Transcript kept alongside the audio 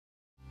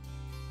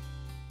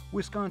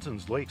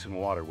Wisconsin's lakes and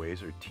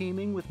waterways are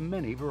teeming with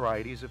many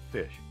varieties of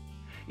fish.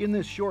 In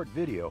this short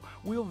video,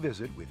 we'll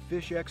visit with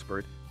fish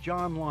expert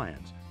John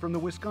Lyons from the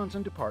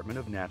Wisconsin Department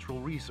of Natural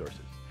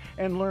Resources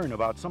and learn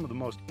about some of the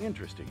most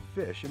interesting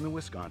fish in the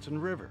Wisconsin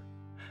River,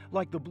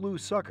 like the blue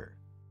sucker.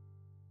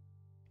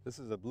 This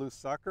is a blue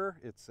sucker.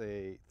 It's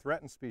a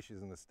threatened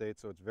species in the state,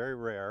 so it's very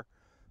rare,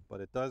 but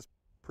it does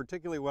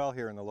particularly well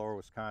here in the lower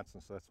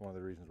Wisconsin, so that's one of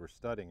the reasons we're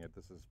studying it.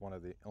 This is one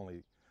of the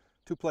only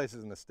two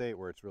places in the state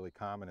where it's really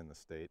common in the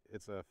state.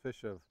 It's a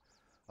fish of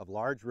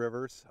large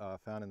rivers,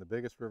 found in the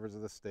biggest rivers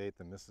of the state,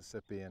 the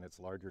Mississippi and its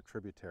larger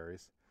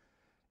tributaries.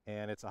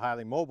 And it's a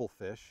highly mobile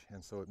fish,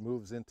 and so it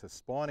moves into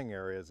spawning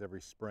areas every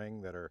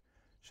spring that are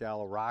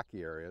shallow,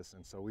 rocky areas.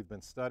 And so we've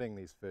been studying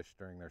these fish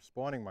during their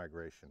spawning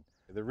migration.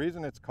 The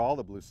reason it's called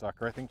a blue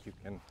sucker, I think you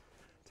can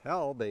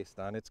tell based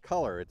on its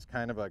color. It's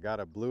kind of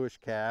got a bluish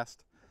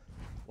cast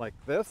like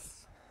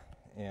this,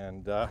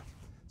 and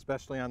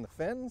especially on the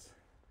fins.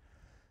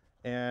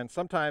 And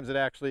sometimes it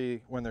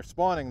actually, when they're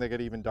spawning, they get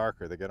even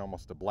darker. They get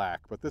almost a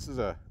black, but this is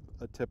a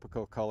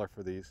typical color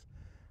for these.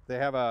 They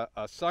have a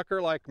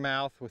sucker-like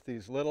mouth with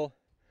these little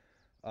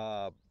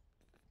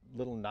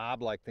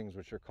knob-like things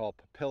which are called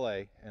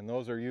papillae, and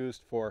those are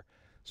used for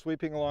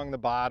sweeping along the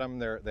bottom.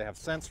 They have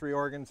sensory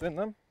organs in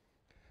them,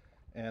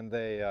 and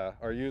they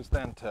are used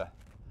then to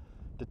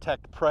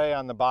detect prey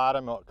on the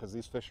bottom, because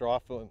these fish are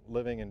often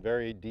living in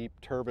very deep,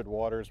 turbid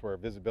waters where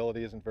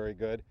visibility isn't very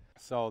good.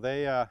 So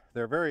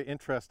they're very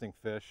interesting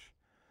fish,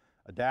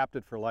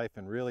 adapted for life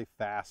in really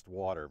fast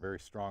water, very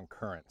strong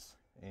currents.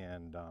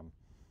 And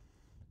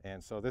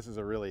so this is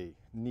a really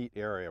neat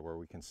area where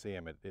we can see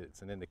them.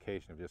 It's an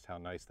indication of just how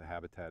nice the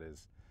habitat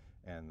is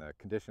and the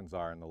conditions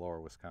are in the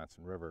lower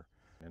Wisconsin River.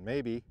 And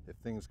maybe, if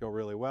things go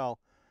really well,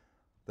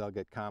 they'll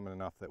get common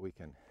enough that we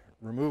can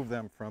remove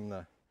them from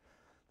the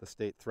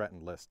state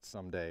threatened list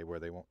someday, where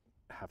they won't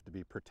have to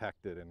be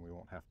protected and we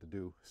won't have to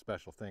do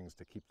special things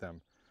to keep them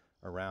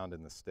around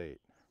in the state.